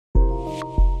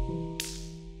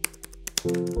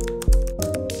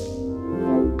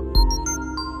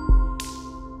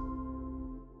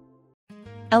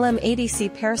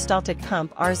LM80C Peristaltic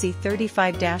Pump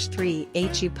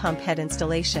RZ35-3 HU Pump Head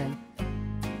Installation.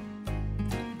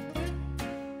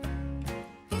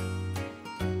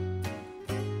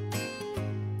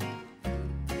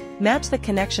 Match the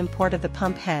connection port of the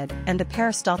pump head and the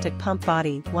peristaltic pump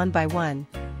body one by one.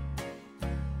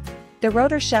 The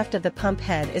rotor shaft of the pump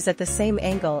head is at the same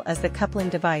angle as the coupling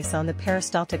device on the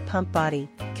peristaltic pump body,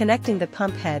 connecting the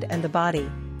pump head and the body.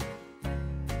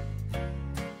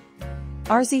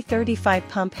 RZ35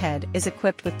 pump head is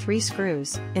equipped with 3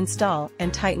 screws. Install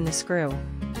and tighten the screw.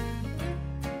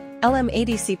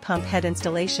 LM80C pump head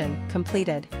installation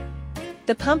completed.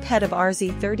 The pump head of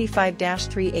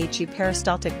RZ35-3 HU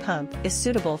peristaltic pump is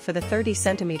suitable for the 30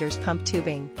 cm pump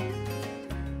tubing.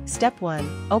 Step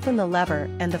 1. Open the lever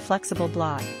and the flexible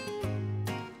block.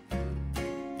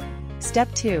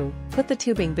 Step 2. Put the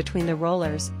tubing between the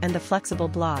rollers and the flexible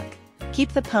block.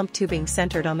 Keep the pump tubing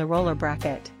centered on the roller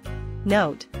bracket.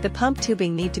 Note, the pump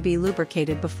tubing need to be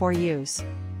lubricated before use.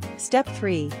 Step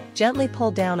 3. Gently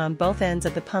pull down on both ends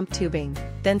of the pump tubing,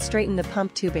 then straighten the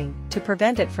pump tubing to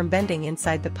prevent it from bending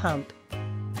inside the pump.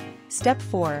 Step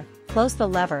 4. Close the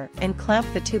lever and clamp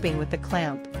the tubing with the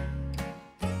clamp.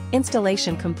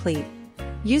 Installation complete.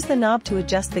 Use the knob to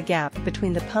adjust the gap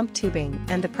between the pump tubing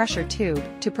and the pressure tube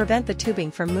to prevent the tubing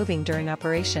from moving during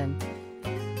operation.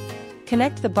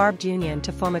 Connect the barbed union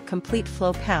to form a complete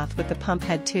flow path with the pump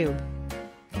head tube.